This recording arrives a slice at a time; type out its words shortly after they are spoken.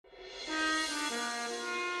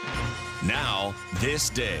Now,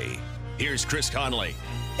 this day. Here's Chris Conley.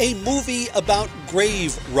 A movie about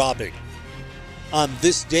grave robbing on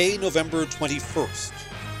this day, November 21st.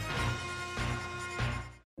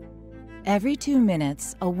 Every 2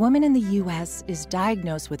 minutes, a woman in the U.S. is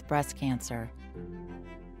diagnosed with breast cancer.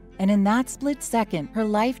 And in that split second, her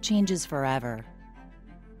life changes forever.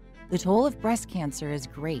 The toll of breast cancer is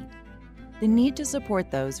great. The need to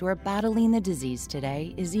support those who are battling the disease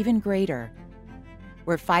today is even greater.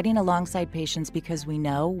 We're fighting alongside patients because we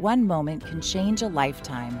know one moment can change a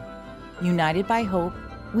lifetime. United by hope,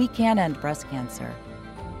 we can end breast cancer.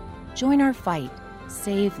 Join our fight.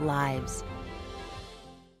 Save lives.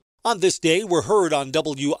 On this day, we're heard on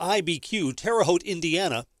WIBQ Terre Haute,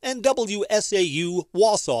 Indiana, and WSAU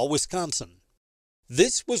Wausau, Wisconsin.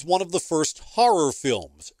 This was one of the first horror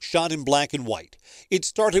films shot in black and white. It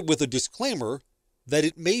started with a disclaimer that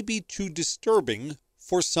it may be too disturbing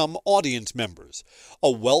for some audience members.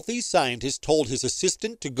 A wealthy scientist told his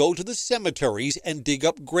assistant to go to the cemeteries and dig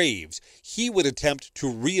up graves. He would attempt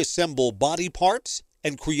to reassemble body parts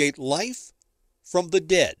and create life from the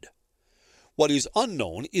dead. What is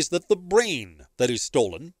unknown is that the brain that is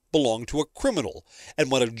stolen belonged to a criminal,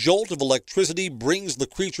 and when a jolt of electricity brings the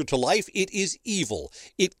creature to life, it is evil.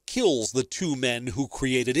 It kills the two men who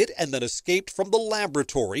created it and then escaped from the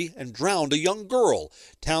laboratory and drowned a young girl.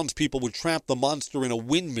 Townspeople would trap the monster in a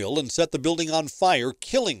windmill and set the building on fire,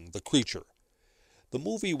 killing the creature. The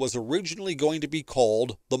movie was originally going to be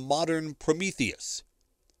called The Modern Prometheus.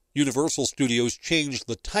 Universal Studios changed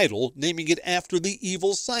the title, naming it after the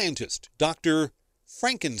evil scientist, Dr.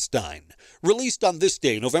 Frankenstein, released on this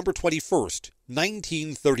day, November 21st,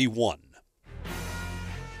 1931.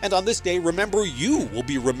 And on this day, remember, you will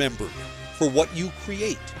be remembered for what you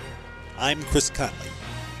create. I'm Chris Conley.